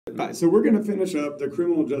All right, so we're going to finish up the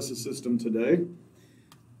criminal justice system today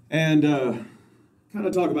and kind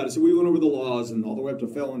of talk about it. So we went over the laws and all the way up to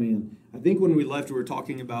felony, and I think when we left, we were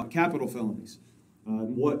talking about capital felonies,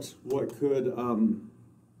 what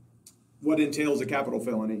entails a capital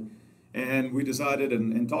felony, and we decided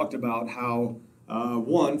and talked about how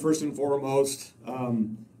one, first and foremost,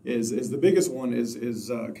 is the biggest one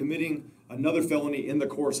is committing another felony in the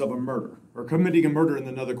course of a murder, or committing a murder in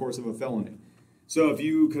another course of a felony. So if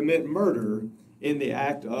you commit murder in the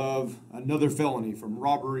act of another felony, from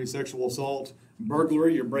robbery, sexual assault,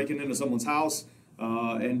 burglary, you're breaking into someone's house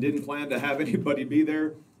and didn't plan to have anybody be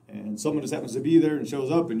there, and someone just happens to be there and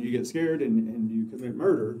shows up and you get scared and you commit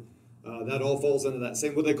murder, that all falls into that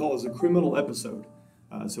same, what they call is a criminal episode.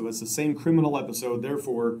 So it's the same criminal episode.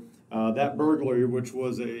 Therefore, that burglary, which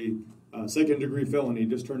was a second-degree felony,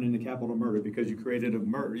 just turned into capital murder because you created a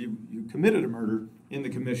murder. You committed a murder in the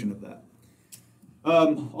commission of that.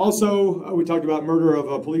 Also, we talked about murder of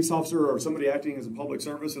a police officer or somebody acting as a public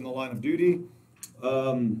service in the line of duty.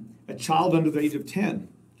 A child under the age of 10.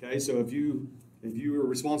 Okay, so if you are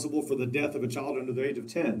responsible for the death of a child under the age of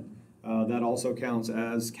 10, that also counts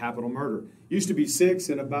as capital murder. Used to be 6,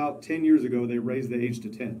 and about 10 years ago they raised the age to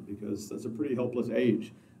 10 because that's a pretty helpless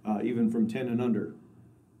age, even from 10 and under.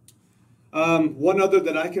 One other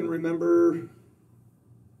that I can remember.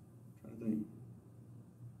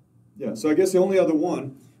 Yeah, so I guess the only other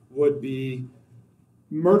one would be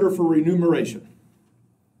murder for remuneration.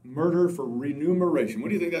 Murder for remuneration. What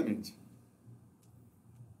do you think that means?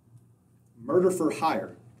 Murder for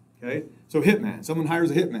hire. Okay, so hitman. Someone hires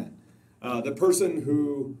a hitman. The person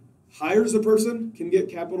who hires the person can get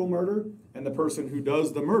capital murder, and the person who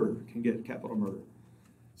does the murder can get capital murder.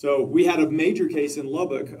 So we had a major case in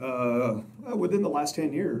Lubbock within the last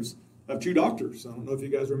 10 years of 2 doctors. I don't know if you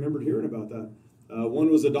guys remembered hearing about that.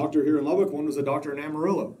 One was a doctor here in Lubbock, one was a doctor in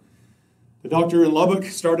Amarillo. The doctor in Lubbock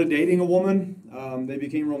started dating a woman. They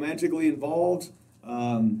became romantically involved.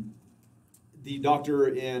 The doctor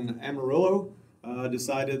in Amarillo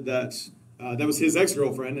decided that that was his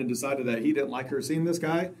ex-girlfriend, and decided that he didn't like her seeing this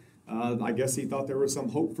guy. I guess he thought there was some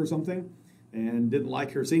hope for something and didn't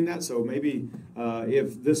like her seeing that. So maybe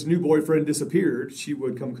if this new boyfriend disappeared, she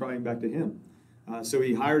would come crying back to him. So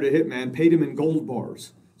he hired a hitman, paid him in gold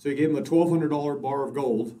bars. So he gave him a $1,200 bar of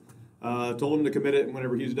gold, told him to commit it, and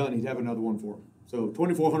whenever he's done, he'd have another one for him. So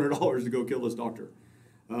 $2,400 to go kill this doctor.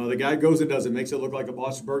 The guy goes and does it, makes it look like a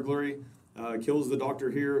botched burglary, kills the doctor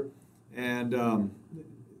here, and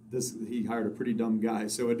he hired a pretty dumb guy.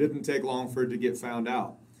 So it didn't take long for it to get found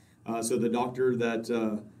out. So the doctor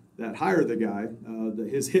that hired the guy,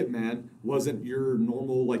 his hitman, wasn't your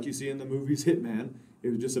normal, like you see in the movies, hitman. It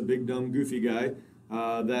was just a big, dumb, goofy guy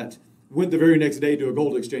that went the very next day to a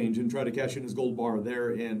gold exchange and tried to cash in his gold bar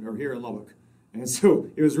here in Lubbock. And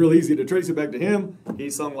so it was real easy to trace it back to him. He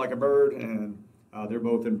sung like a bird, and they're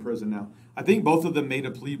both in prison now. I think both of them made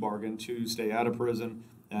a plea bargain to stay out of prison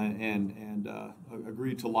and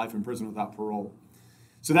agreed to life in prison without parole.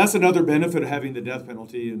 So that's another benefit of having the death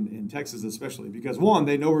penalty in Texas, especially because, one,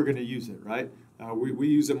 they know we're going to use it, right? We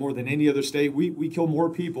use it more than any other state. We kill more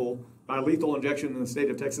people by lethal injection in the state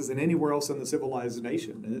of Texas than anywhere else in the civilized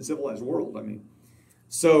nation, in the civilized world, I mean.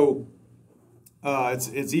 So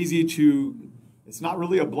it's easy to, it's not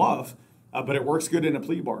really a bluff, but it works good in a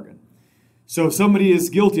plea bargain. So if somebody is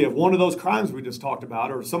guilty of one of those crimes we just talked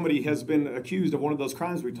about, or somebody has been accused of one of those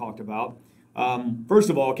crimes we talked about, first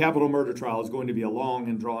of all, a capital murder trial is going to be a long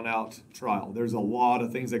and drawn-out trial. There's a lot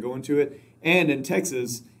of things that go into it. And in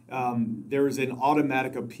Texas, there is an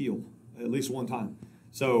automatic appeal, at least one time.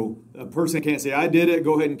 So a person can't say, I did it,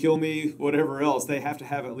 go ahead and kill me, whatever else. They have to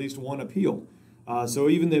have at least one appeal. So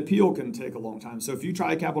even the appeal can take a long time. So if you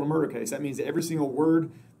try a capital murder case, that means every single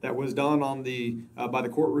word that was done on by the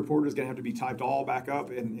court reporter is going to have to be typed all back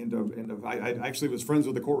up. I actually was friends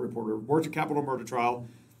with the court reporter, worked a capital murder trial,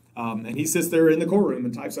 and he sits there in the courtroom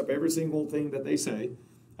and types up every single thing that they say.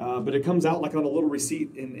 But it comes out like on a little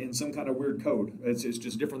receipt in some kind of weird code. It's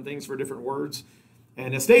just different things for different words.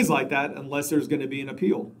 And it stays like that unless there's going to be an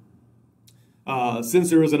appeal. Since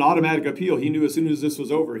there was an automatic appeal, he knew as soon as this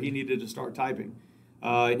was over, he needed to start typing.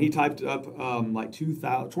 And he typed up like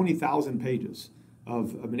 20,000 pages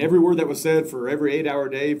every word that was said for every 8-hour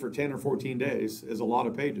day for 10 or 14 days is a lot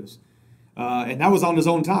of pages. And that was on his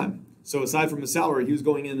own time. So aside from his salary, he was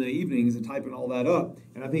going in the evenings and typing all that up.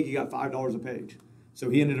 And I think he got $5 a page. So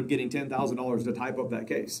he ended up getting $10,000 to type up that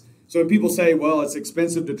case. So when people say, well, it's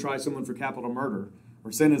expensive to try someone for capital murder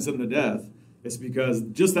or sentence them to death, it's because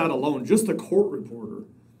just that alone, just the court reporter,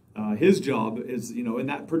 his job is, in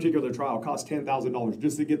that particular trial cost $10,000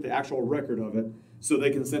 just to get the actual record of it so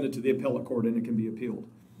they can send it to the appellate court and it can be appealed.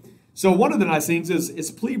 So one of the nice things is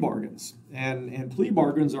plea bargains, and plea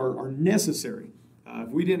bargains are necessary. If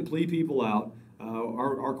we didn't plea people out,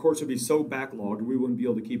 our courts would be so backlogged we wouldn't be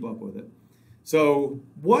able to keep up with it. So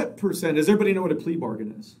what percent, does everybody know what a plea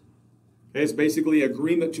bargain is? Okay, it's basically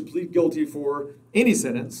agreement to plead guilty for any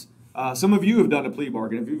sentence. Some of you have done a plea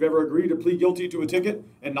bargain. If you've ever agreed to plead guilty to a ticket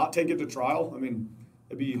and not take it to trial, I mean,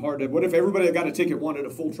 it'd be hard to, what if everybody that got a ticket wanted a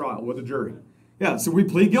full trial with a jury? Yeah, so we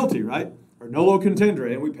plead guilty, right? Or nolo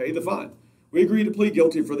contendere, and we pay the fine. We agree to plead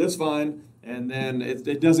guilty for this fine, and then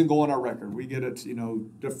it doesn't go on our record. We get it,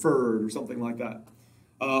 deferred or something like that.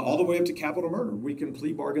 All the way up to capital murder. We can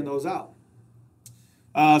plea bargain those out.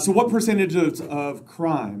 So what percentage of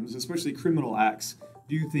crimes, especially criminal acts,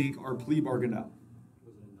 do you think are plea bargained out?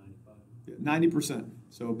 90%.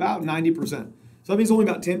 So about 90%. So that means only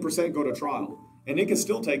about 10% go to trial. And it can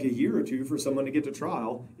still take a year or two for someone to get to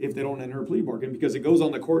trial if they don't enter a plea bargain, because it goes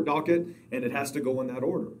on the court docket and it has to go in that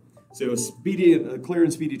order. So a clear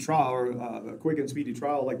and speedy trial, or a quick and speedy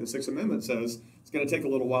trial, like the Sixth Amendment says, it's going to take a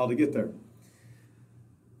little while to get there.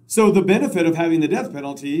 So the benefit of having the death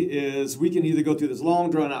penalty is we can either go through this long,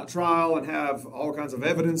 drawn-out trial and have all kinds of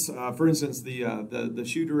evidence. For instance, the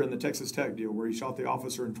shooter in the Texas Tech deal where he shot the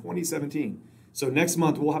officer in 2017. So next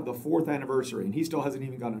month we'll have the 4th anniversary, and he still hasn't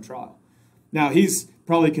even gone to trial. Now, he's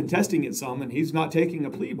probably contesting it some, and he's not taking a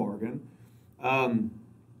plea bargain.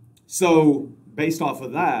 So based off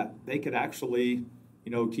of that, they could actually,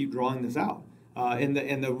 keep drawing this out. And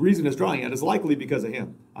the reason it's drawing out is likely because of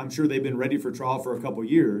him. I'm sure they've been ready for trial for a couple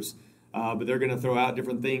years, but they're going to throw out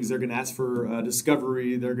different things. They're going to ask for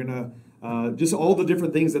discovery. They're going to just all the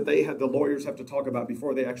different things that the lawyers have to talk about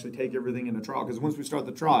before they actually take everything into trial. Because once we start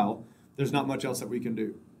the trial, there's not much else that we can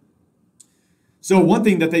do. So one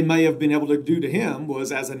thing that they may have been able to do to him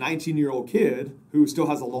was, as a 19-year-old kid who still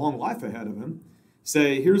has a long life ahead of him,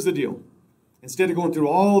 say, here's the deal. Instead of going through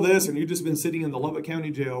all this and you've just been sitting in the Lubbock County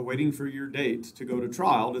Jail waiting for your date to go to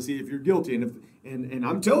trial to see if you're guilty, and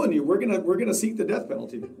I'm telling you, we're gonna seek the death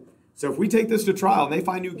penalty. So if we take this to trial and they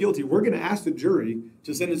find you guilty, we're gonna ask the jury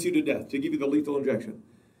to sentence you to death, to give you the lethal injection.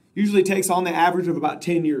 Usually takes on the average of about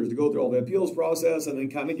 10 years to go through all the appeals process and then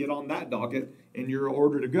kind of get on that docket and you're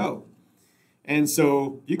ordered to go. And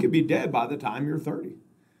so you could be dead by the time you're 30.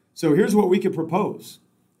 So here's what we could propose.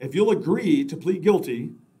 If you'll agree to plead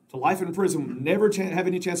guilty to life in prison, never have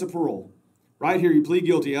any chance of parole. Right here, you plead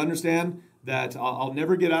guilty. I understand that I'll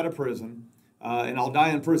never get out of prison, and I'll die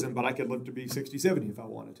in prison, but I could live to be 60, 70 if I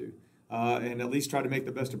wanted to, and at least try to make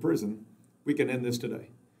the best of prison. We can end this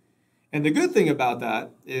today. And the good thing about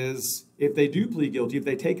that is if they do plead guilty, if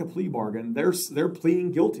they take a plea bargain, they're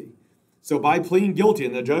pleading guilty. So by pleading guilty,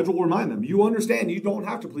 and the judge will remind them, you understand you don't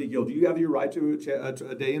have to plead guilty. You have your right to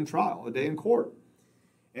a day in trial, a day in court.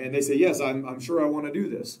 And they say, yes, I'm sure I want to do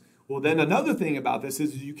this. Well, then another thing about this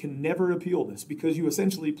is you can never appeal this because you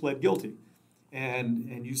essentially pled guilty.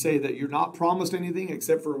 And you say that you're not promised anything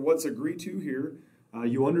except for what's agreed to here.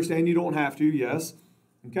 You understand you don't have to, yes.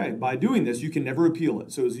 Okay, by doing this, you can never appeal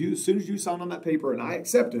it. So as soon as you sign on that paper and I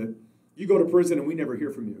accept it, you go to prison and we never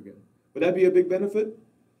hear from you again. Would that be a big benefit?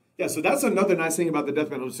 Yeah, so that's another nice thing about the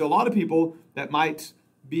death penalty. So a lot of people that might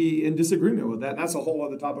be in disagreement with that, and that's a whole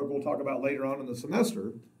other topic we'll talk about later on in the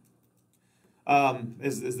semester,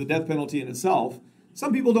 is the death penalty in itself.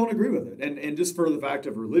 Some people don't agree with it. And just for the fact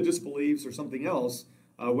of religious beliefs or something else,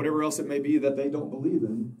 whatever else it may be that they don't believe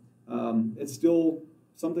in, it's still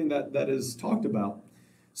something that is talked about.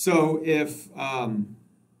 So even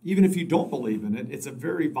if you don't believe in it, it's a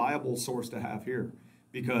very viable source to have here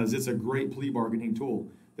because it's a great plea bargaining tool.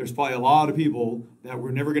 There's probably a lot of people that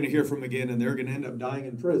we're never going to hear from again, and they're going to end up dying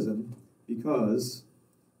in prison because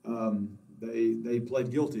they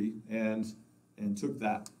pled guilty and took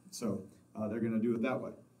that. So they're going to do it that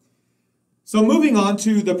way. So moving on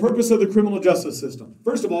to the purpose of the criminal justice system.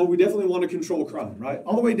 First of all, we definitely want to control crime, right?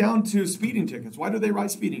 All the way down to speeding tickets. Why do they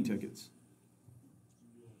write speeding tickets?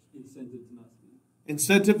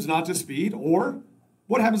 Incentives not to speed. Or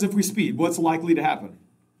what happens if we speed? What's likely to happen?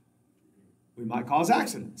 We might cause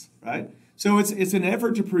accidents, right? So it's an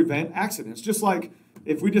effort to prevent accidents. Just like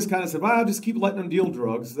if we just kind of said, well, just keep letting them deal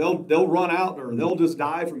drugs. They'll run out or they'll just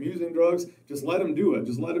die from using drugs. Just let them do it.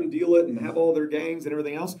 Just let them deal it and have all their gangs and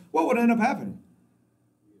everything else. What would end up happening?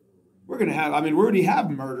 We're going to have, we already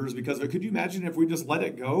have murders because of it. Could you imagine if we just let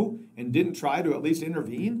it go and didn't try to at least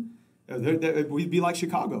intervene? We'd be like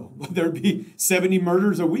Chicago. There'd be 70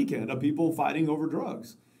 murders a weekend of people fighting over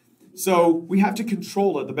drugs. So we have to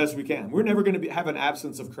control it the best we can. We're never going to have an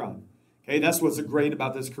absence of crime. Okay, that's what's great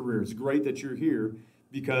about this career. It's great that you're here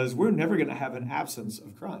because we're never going to have an absence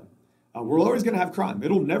of crime. We're always going to have crime.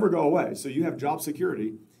 It'll never go away. So you have job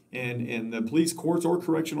security in the police courts or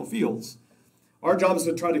correctional fields, our job is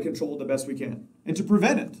to try to control it the best we can and to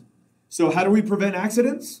prevent it. So how do we prevent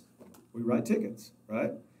accidents? We write tickets,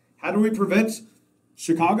 right? How do we prevent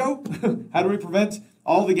Chicago? How do we prevent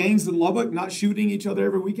all the gangs in Lubbock not shooting each other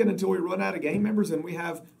every weekend until we run out of gang members and we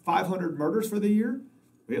have 500 murders for the year?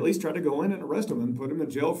 We at least try to go in and arrest them and put them in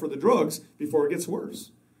jail for the drugs before it gets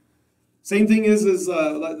worse. Same thing is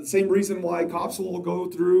the same reason why cops will go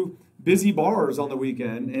through busy bars on the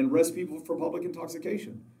weekend and arrest people for public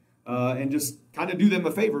intoxication. And just kind of do them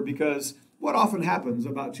a favor, because what often happens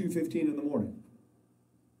about 2:15 in the morning?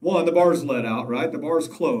 One, the bar's let out, right? The bar's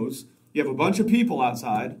closed. You have a bunch of people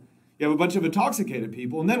outside. You have a bunch of intoxicated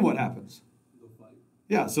people, and then what happens?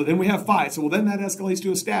 Yeah, so then we have fights. So, well, then that escalates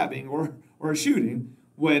to a stabbing or a shooting,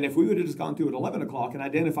 when if we would have just gone through at 11 o'clock and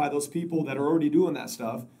identified those people that are already doing that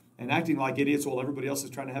stuff and acting like idiots while everybody else is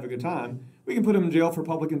trying to have a good time, we can put them in jail for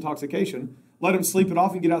public intoxication, let them sleep it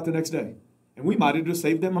off, and get out the next day. And we might have just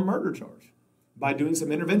saved them a murder charge by doing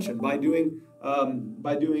some intervention, by doing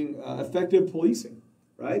effective policing,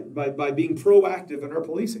 right? By being proactive in our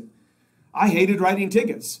policing. I hated writing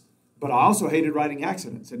tickets, but I also hated writing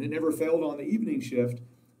accidents, and it never failed on the evening shift.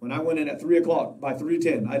 When I went in at 3 o'clock, by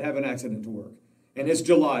 3:10, I'd have an accident to work. And it's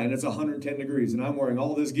July, and it's 110 degrees, and I'm wearing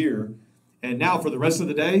all this gear. And now for the rest of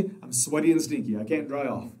the day, I'm sweaty and stinky. I can't dry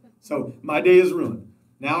off. So my day is ruined.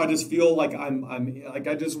 Now I just feel like I'm like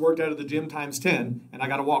I just worked out of the gym times 10, and I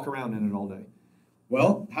got to walk around in it all day.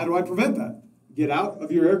 Well, how do I prevent that? Get out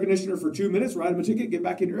of your air conditioner for 2 minutes, write them a ticket, get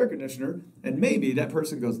back in your air conditioner, and maybe that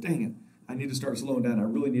person goes, dang it, I need to start slowing down. I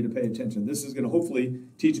really need to pay attention. This is going to hopefully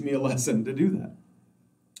teach me a lesson to do that.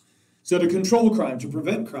 So to control crime, to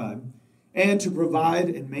prevent crime, and to provide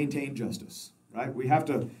and maintain justice, right? We have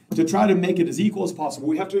to try to make it as equal as possible.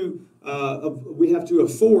 We have to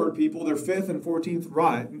afford people their Fifth and 14th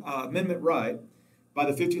Amendment right by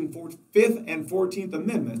the Fifth and 14th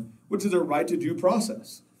Amendment, which is a right to due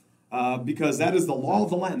process, because that is the law of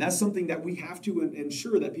the land. That's something that we have to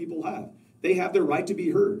ensure that people have. They have the right to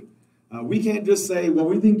be heard. We can't just say, well,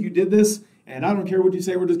 we think you did this, and I don't care what you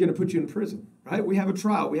say, we're just going to put you in prison, right? We have a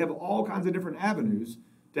trial. We have all kinds of different avenues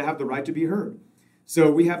to have the right to be heard. So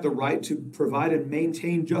we have the right to provide and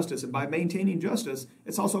maintain justice. And by maintaining justice,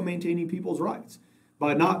 it's also maintaining people's rights.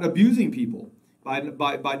 By not abusing people, by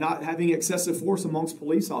not having excessive force amongst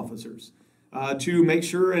police officers, to make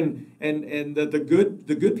sure and that the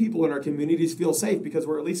good people in our communities feel safe, because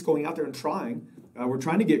we're at least going out there and trying. We're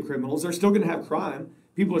trying to get criminals. They're still going to have crime.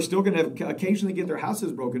 People are still going to occasionally get their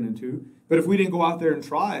houses broken into. But if we didn't go out there and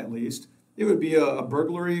try, at least, it would be a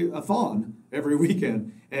burglary-a-thon every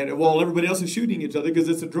weekend, and while everybody else is shooting each other, because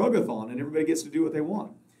it's a drug-a-thon and everybody gets to do what they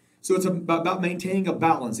want. So it's about maintaining a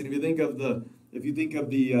balance. And if you think of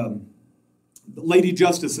the Lady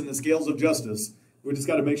Justice and the scales of justice, we just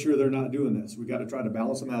got to make sure they're not doing this. We got to try to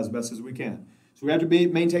balance them out as best as we can. So we have to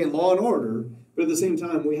maintain law and order, but at the same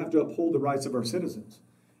time, we have to uphold the rights of our citizens.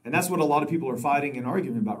 And that's what a lot of people are fighting and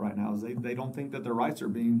arguing about right now, is they don't think that their rights are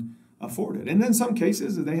being afforded. And in some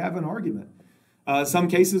cases, they have an argument. Some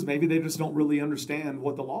cases, maybe they just don't really understand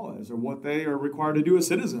what the law is or what they are required to do as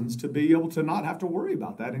citizens to be able to not have to worry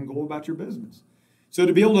about that and go about your business. So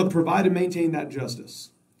to be able to provide and maintain that justice.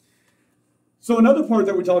 So another part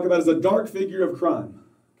that we talk about is the dark figure of crime.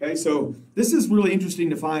 Okay, so this is really interesting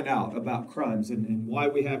to find out about crimes and why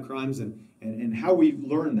we have crimes and how we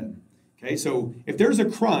learn them. Okay, so if there's a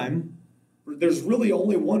crime, there's really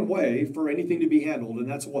only one way for anything to be handled, and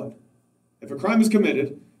that's what? If a crime is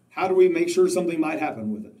committed, how do we make sure something might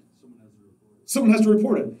happen with it? Someone has to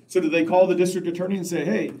report it. So do they call the district attorney and say,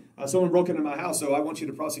 hey, someone broke into my house, so I want you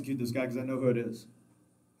to prosecute this guy because I know who it is?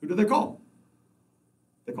 Who do they call?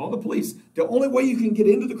 They call the police. The only way you can get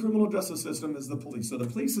into the criminal justice system is the police. So the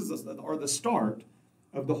police are the start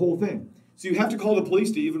of the whole thing. So you have to call the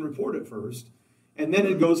police to even report it first, and then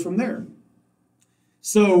it goes from there.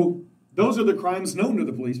 So those are the crimes known to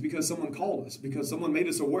the police because someone called us, because someone made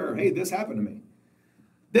us aware, hey, this happened to me.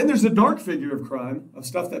 Then there's the dark figure of crime, of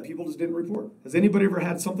stuff that people just didn't report. Has anybody ever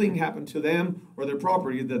had something happen to them or their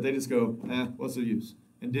property that they just go, what's the use,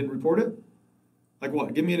 and didn't report it? Like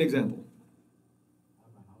what? Give me an example.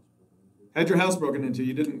 Had your house broken into,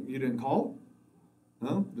 you didn't call?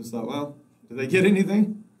 No? Just thought, well, did they get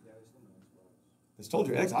anything? Just told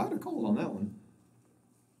your ex, I would have called on that one.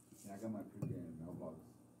 Yeah, I got my pregame mailbox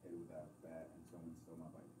hit with that bat and someone stole my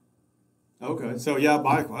bike. Okay, so yeah,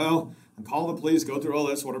 bike. Well, I call the police, go through all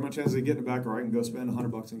this. What are my chances of getting it back? Or I can go spend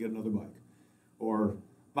 $100 and get another bike. Or,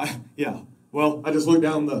 well, I just looked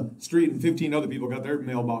down the street and 15 other people got their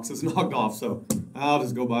mailboxes knocked off. So I'll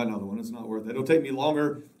just go buy another one. It's not worth it. It'll take me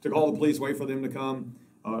longer to call the police, wait for them to come.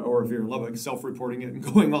 or if you're in Lubbock, self-reporting it and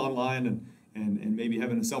going online and maybe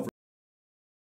having a self